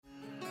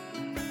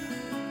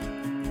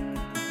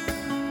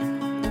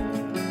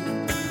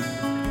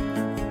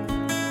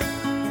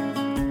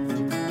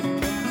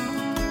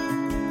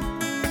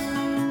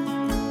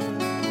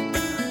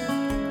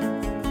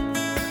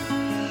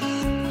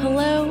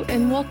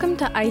Welcome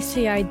to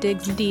ICI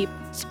Digs Deep,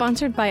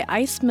 sponsored by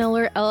Ice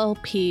Miller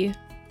LLP.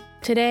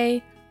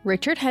 Today,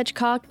 Richard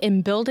Hedgecock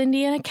and Build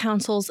Indiana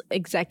Council's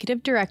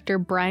Executive Director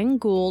Brian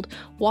Gould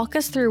walk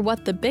us through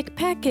what the Big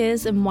PAC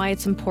is and why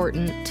it's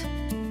important.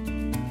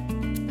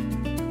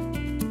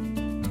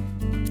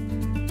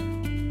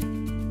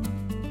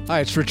 Hi,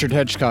 it's Richard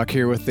Hedgecock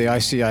here with the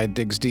ICI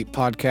Digs Deep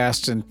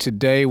podcast, and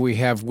today we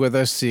have with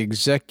us the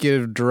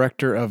Executive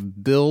Director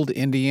of Build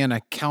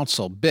Indiana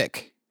Council,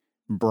 BIC,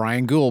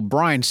 Brian Gould.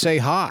 Brian, say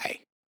hi.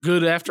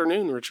 Good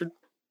afternoon, Richard.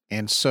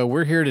 And so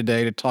we're here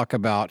today to talk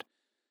about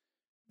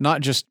not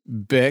just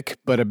BIC,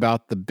 but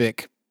about the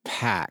BIC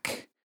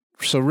PAC.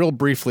 So real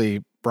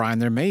briefly, Brian,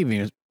 there may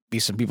even be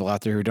some people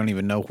out there who don't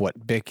even know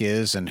what BIC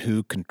is and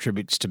who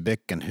contributes to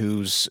BIC and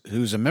who's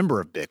a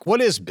member of BIC.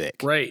 What is BIC?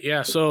 Right,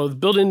 yeah. So the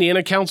Build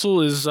Indiana Council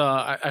is,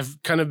 I've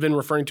kind of been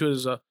referring to it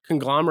as a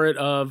conglomerate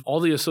of all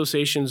the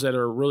associations that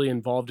are really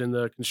involved in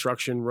the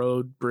construction,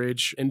 road,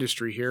 bridge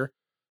industry here.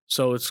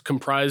 So it's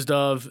comprised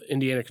of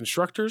Indiana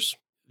constructors,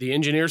 the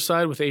engineer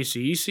side with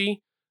ACEC,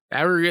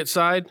 aggregate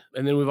side,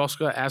 and then we've also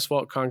got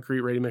asphalt,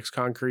 concrete, ready-mix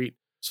concrete.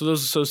 So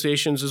those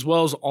associations, as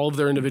well as all of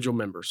their individual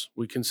members,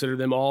 we consider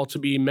them all to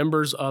be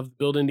members of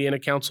Build Indiana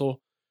Council.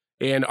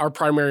 And our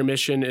primary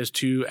mission is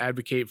to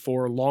advocate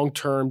for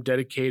long-term,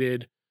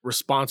 dedicated,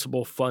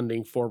 responsible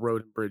funding for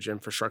road and bridge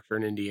infrastructure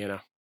in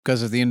Indiana.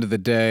 Because at the end of the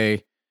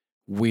day,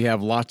 we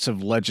have lots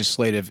of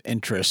legislative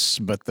interests,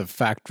 but the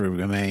fact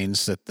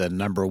remains that the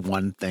number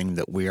one thing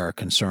that we are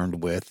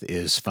concerned with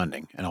is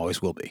funding, and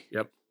always will be.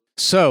 Yep.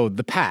 So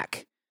the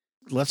PAC,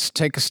 let's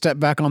take a step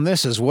back on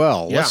this as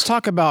well. Yeah. Let's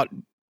talk about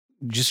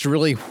just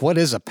really what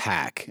is a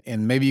PAC,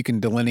 and maybe you can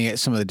delineate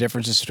some of the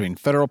differences between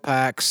federal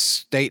PACs,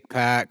 state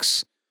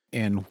PACs,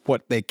 and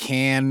what they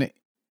can,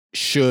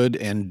 should,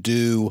 and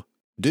do.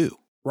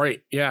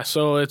 Right. Yeah.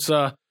 So it's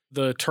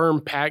the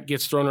term PAC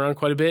gets thrown around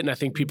quite a bit, and I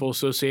think people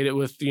associate it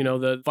with,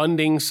 the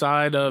funding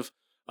side of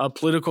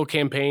political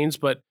campaigns.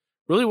 But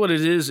really what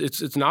it is,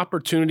 it's an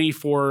opportunity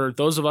for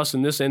those of us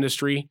in this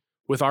industry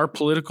with our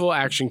political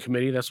action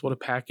committee, that's what a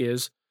PAC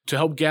is, to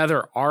help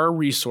gather our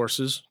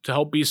resources, to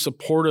help be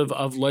supportive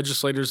of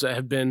legislators that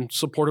have been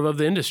supportive of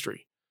the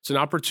industry. It's an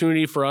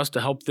opportunity for us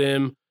to help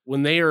them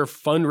when they are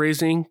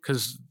fundraising,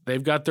 because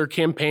they've got their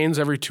campaigns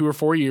every 2 or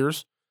 4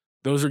 years.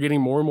 Those are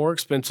getting more and more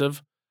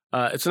expensive.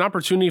 It's an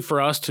opportunity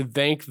for us to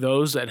thank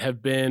those that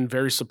have been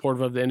very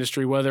supportive of the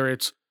industry, whether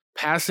it's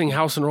passing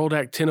House Enrolled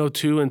Act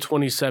 1002 in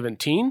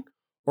 2017,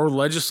 or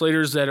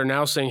legislators that are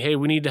now saying, hey,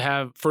 we need to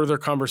have further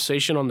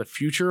conversation on the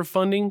future of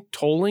funding,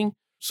 tolling.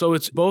 So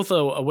it's both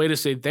a way to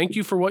say thank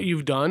you for what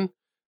you've done,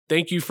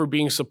 thank you for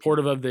being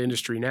supportive of the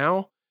industry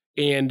now,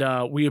 and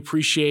we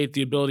appreciate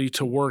the ability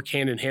to work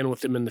hand in hand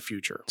with them in the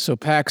future. So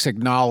PACs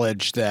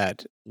acknowledge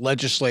that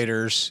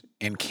legislators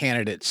and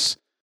candidates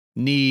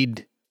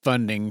need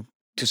funding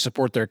to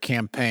support their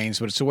campaigns,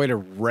 but it's a way to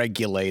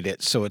regulate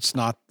it so it's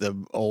not the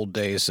old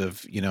days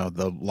of,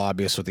 the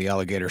lobbyist with the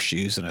alligator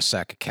shoes and a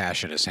sack of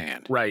cash in his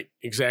hand. Right,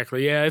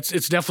 exactly. Yeah,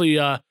 it's definitely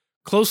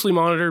closely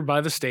monitored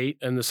by the state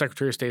and the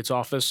Secretary of State's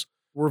office.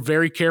 We're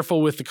very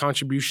careful with the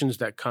contributions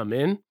that come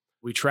in.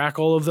 We track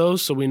all of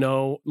those, so we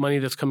know money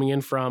that's coming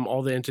in from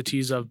all the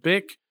entities of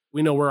BIC.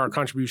 We know where our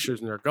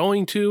contributions are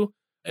going to.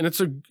 And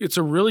it's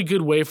a really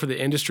good way for the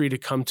industry to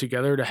come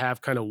together to have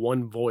kind of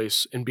one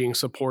voice in being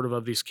supportive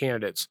of these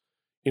candidates.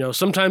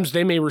 Sometimes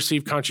they may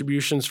receive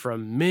contributions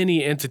from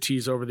many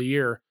entities over the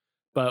year,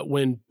 but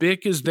when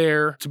BIC is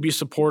there to be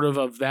supportive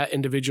of that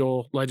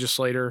individual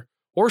legislator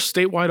or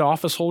statewide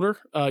office holder,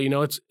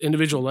 it's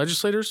individual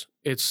legislators,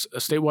 it's a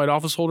statewide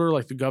office holder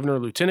like the governor or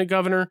lieutenant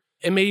governor.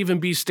 It may even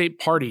be state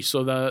party,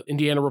 so the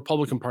Indiana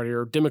Republican Party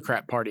or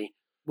Democrat Party.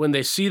 When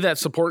they see that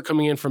support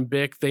coming in from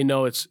BIC, they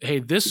know hey,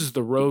 this is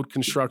the road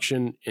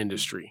construction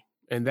industry.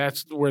 And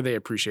that's where they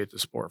appreciate the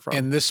support from.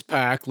 And this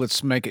PAC,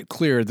 let's make it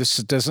clear, this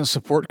doesn't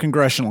support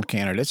congressional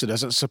candidates. It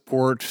doesn't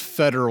support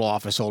federal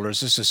office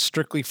holders. This is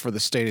strictly for the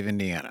state of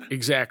Indiana.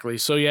 Exactly.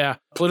 So yeah,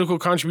 political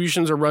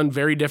contributions are run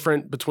very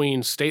different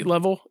between state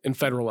level and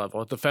federal level.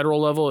 At the federal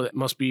level, it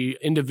must be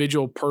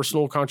individual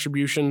personal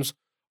contributions.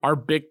 Our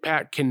BIC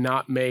PAC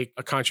cannot make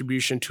a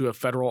contribution to a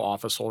federal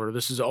office holder.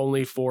 This is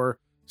only for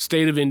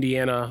state of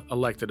Indiana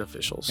elected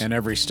officials. And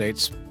every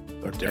state's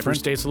different? Every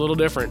state's a little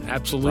different.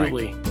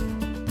 Absolutely. Right.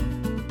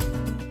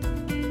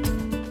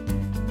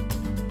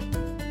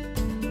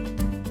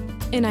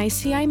 An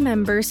ICI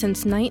member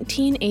since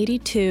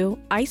 1982,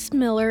 Ice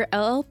Miller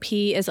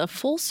LLP is a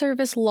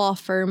full-service law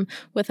firm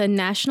with a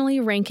nationally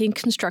ranking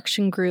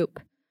construction group.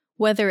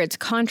 Whether it's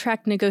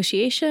contract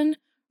negotiation,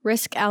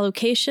 risk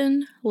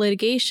allocation,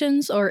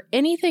 litigations, or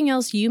anything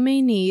else you may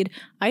need,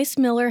 Ice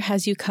Miller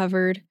has you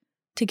covered.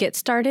 To get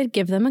started,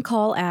 give them a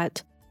call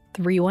at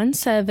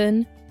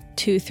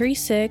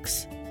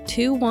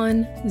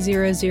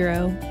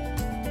 317-236-2100.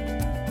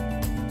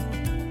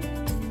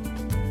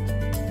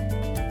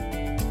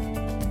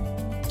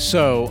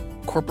 So,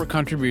 corporate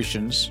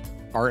contributions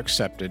are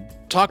accepted.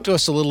 Talk to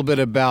us a little bit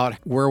about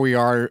where we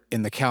are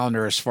in the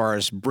calendar as far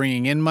as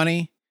bringing in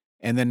money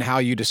and then how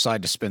you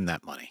decide to spend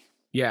that money.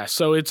 Yeah,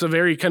 so it's a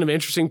very kind of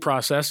interesting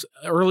process.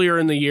 Earlier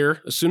in the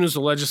year, as soon as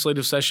the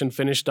legislative session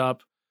finished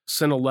up,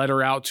 sent a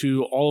letter out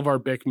to all of our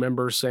BIC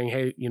members saying,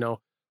 hey,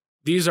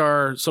 these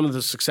are some of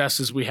the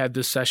successes we had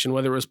this session,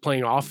 whether it was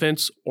playing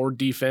offense or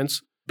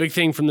defense. Big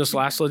thing from this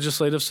last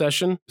legislative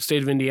session, the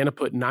state of Indiana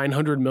put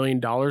 $900 million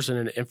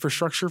in an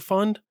infrastructure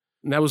fund.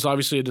 And that was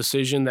obviously a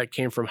decision that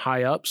came from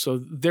high up. So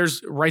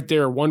there's right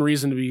there one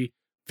reason to be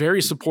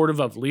very supportive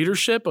of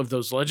leadership of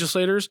those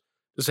legislators,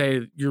 to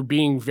say you're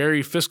being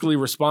very fiscally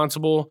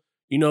responsible.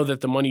 You know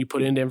that the money you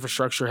put into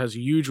infrastructure has a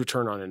huge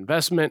return on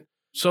investment.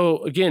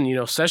 So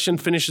again, session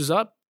finishes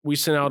up. We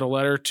sent out a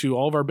letter to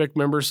all of our BIC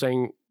members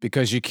saying,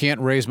 because you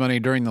can't raise money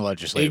during the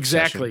legislative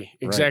session.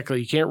 Exactly.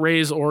 You can't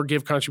raise or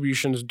give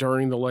contributions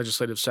during the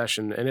legislative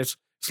session. And it's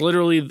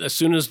literally as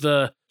soon as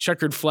the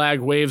checkered flag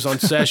waves on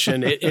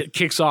session, it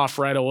kicks off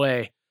right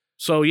away.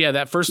 So yeah,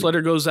 that first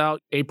letter goes out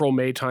April,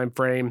 May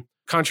timeframe.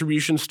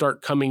 Contributions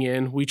start coming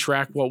in. We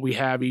track what we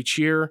have each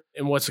year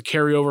and what's a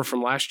carryover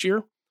from last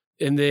year.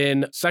 And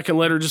then second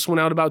letter just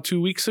went out about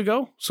 2 weeks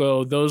ago.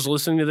 So those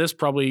listening to this,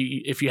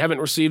 probably if you haven't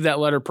received that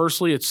letter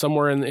personally, it's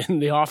somewhere in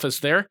the office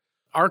there.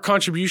 Our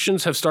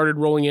contributions have started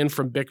rolling in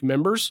from BIC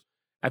members.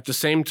 At the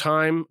same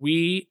time,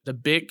 we, the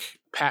BIC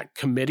PAC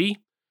committee,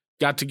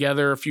 got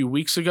together a few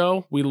weeks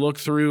ago. We looked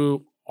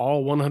through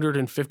all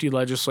 150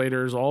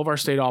 legislators, all of our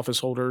state office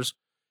holders,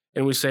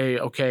 and we say,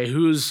 okay,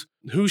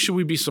 who should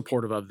we be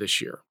supportive of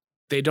this year?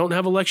 They don't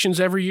have elections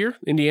every year.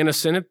 Indiana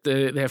Senate,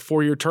 they have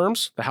 4-year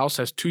terms. The House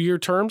has 2-year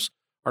terms.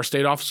 Our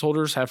state office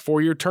holders have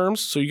 4-year terms.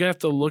 So you have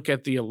to look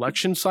at the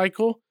election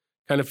cycle,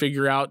 kind of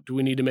figure out, do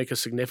we need to make a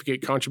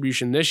significant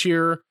contribution this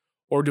year,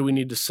 or do we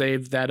need to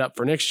save that up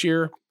for next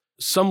year?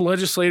 Some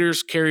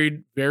legislators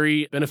carried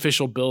very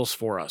beneficial bills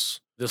for us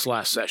this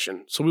last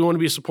session. So we want to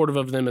be supportive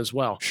of them as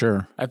well.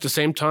 Sure. At the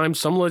same time,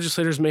 some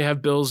legislators may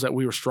have bills that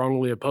we were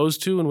strongly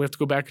opposed to, and we have to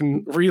go back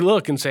and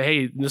relook and say,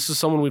 hey, this is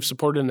someone we've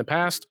supported in the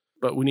past,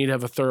 but we need to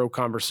have a thorough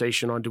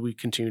conversation on, do we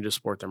continue to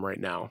support them right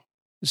now?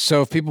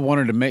 So if people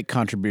wanted to make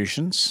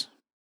contributions,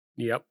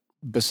 Yep.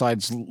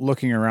 besides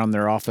looking around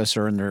their office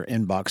or in their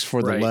inbox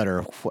for the Right.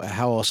 letter,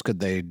 how else could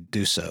they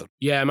do so?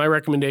 Yeah, my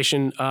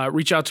recommendation,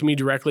 reach out to me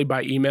directly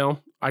by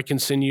email. I can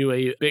send you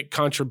a BIC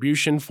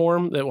contribution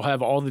form that will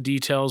have all the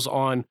details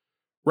on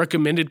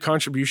recommended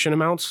contribution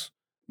amounts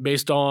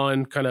based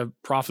on kind of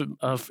profit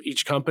of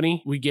each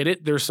company. We get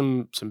it. There's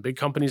some big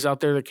companies out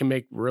there that can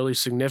make really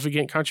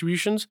significant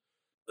contributions.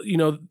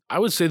 I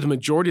would say the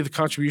majority of the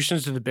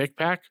contributions to the BIC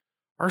PAC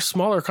are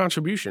smaller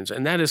contributions,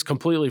 and that is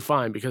completely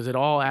fine because it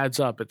all adds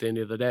up at the end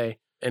of the day,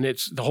 and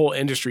it's the whole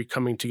industry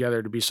coming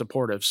together to be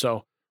supportive.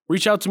 So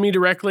reach out to me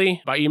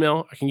directly by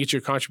email. I can get you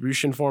a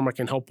contribution form. I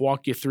can help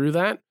walk you through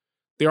that.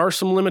 There are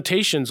some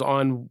limitations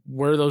on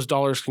where those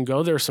dollars can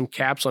go. There are some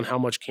caps on how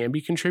much can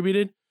be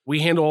contributed. We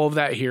handle all of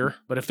that here,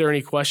 but if there are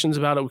any questions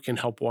about it, we can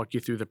help walk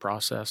you through the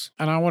process.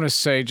 And I want to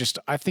say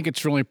I think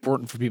it's really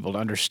important for people to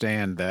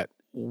understand that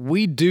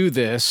we do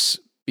this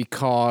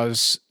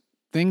because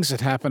things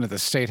that happen at the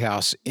State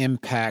House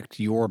impact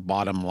your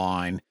bottom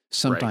line,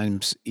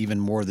 sometimes even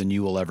more than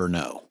you will ever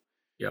know.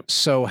 Yep.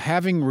 So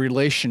having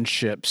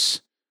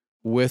relationships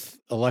with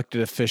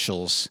elected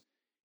officials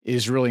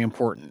is really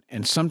important.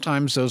 And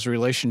sometimes those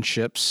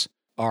relationships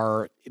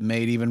are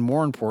made even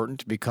more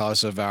important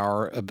because of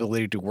our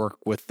ability to work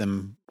with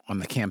them on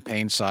the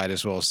campaign side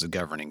as well as the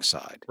governing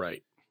side.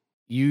 Right.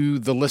 You,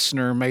 the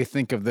listener, may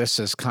think of this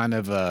as kind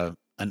of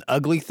an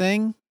ugly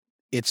thing.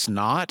 It's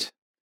not.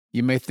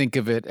 You may think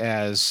of it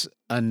as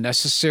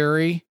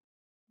unnecessary,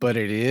 but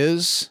it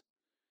is.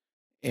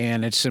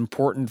 And it's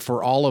important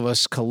for all of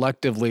us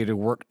collectively to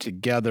work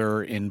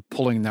together in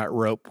pulling that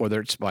rope, whether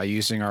it's by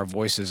using our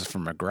voices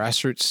from a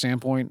grassroots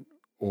standpoint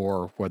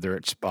or whether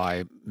it's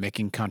by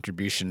making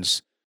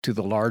contributions to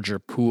the larger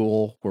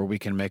pool where we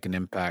can make an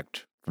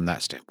impact from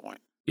that standpoint.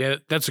 Yeah,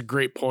 that's a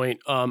great point.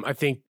 I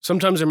think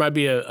sometimes there might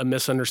be a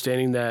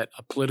misunderstanding that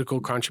a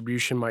political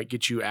contribution might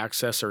get you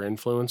access or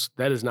influence.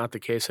 That is not the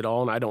case at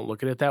all, and I don't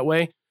look at it that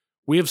way.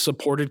 We have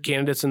supported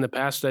candidates in the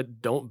past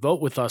that don't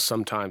vote with us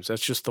sometimes.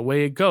 That's just the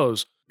way it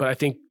goes. But I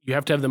think you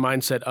have to have the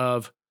mindset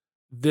of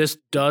this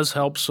does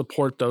help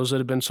support those that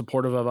have been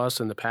supportive of us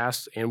in the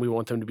past, and we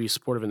want them to be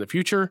supportive in the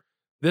future.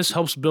 This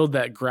helps build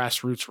that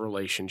grassroots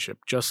relationship,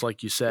 just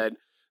like you said,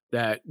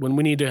 that when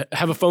we need to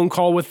have a phone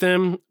call with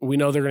them, we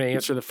know they're going to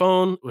answer the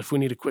phone. If we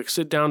need a quick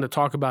sit down to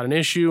talk about an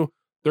issue,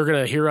 they're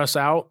going to hear us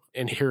out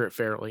and hear it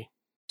fairly.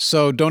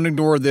 So don't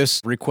ignore this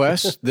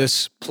request,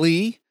 this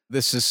plea.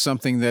 This is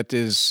something that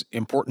is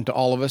important to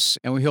all of us,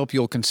 and we hope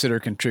you'll consider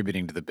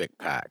contributing to the BIC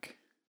PAC.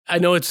 I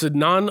know it's a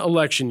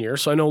non-election year,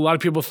 so I know a lot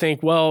of people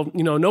think, well,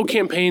 no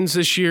campaigns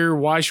this year.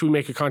 Why should we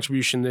make a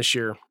contribution this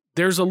year?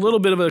 There's a little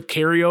bit of a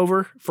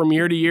carryover from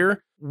year to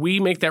year.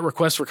 We make that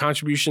request for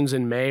contributions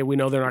in May. We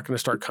know they're not going to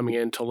start coming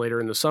in until later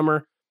in the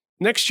summer.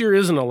 Next year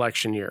is an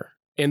election year,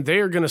 and they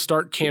are going to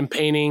start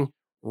campaigning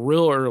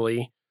real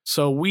early.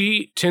 So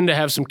we tend to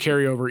have some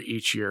carryover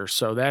each year.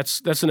 So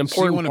that's an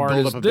important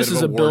part. This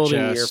is a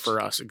building year for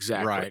us.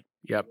 Exactly. Right.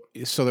 Yep.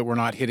 So that we're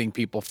not hitting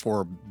people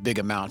for big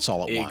amounts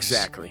all at once.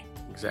 Exactly.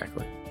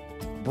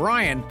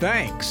 Brian,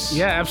 thanks.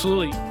 Yeah,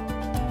 absolutely.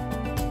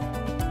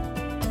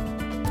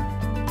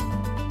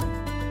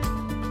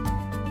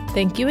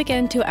 Thank you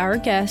again to our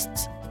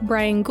guests,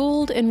 Brian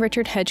Gould and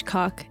Richard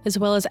Hedgecock, as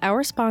well as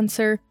our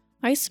sponsor,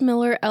 Ice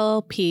Miller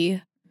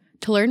LLP.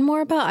 To learn more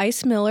about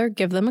Ice Miller,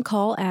 give them a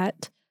call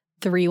at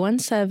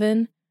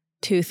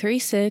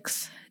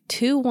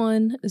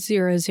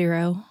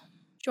 317-236-2100.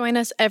 Join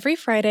us every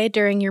Friday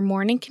during your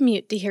morning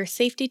commute to hear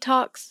safety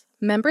talks,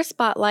 member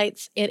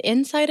spotlights, and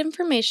inside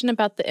information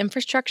about the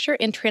infrastructure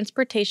and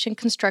transportation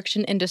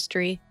construction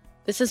industry.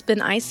 This has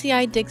been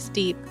ICI Digs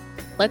Deep.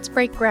 Let's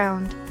break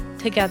ground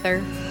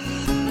together.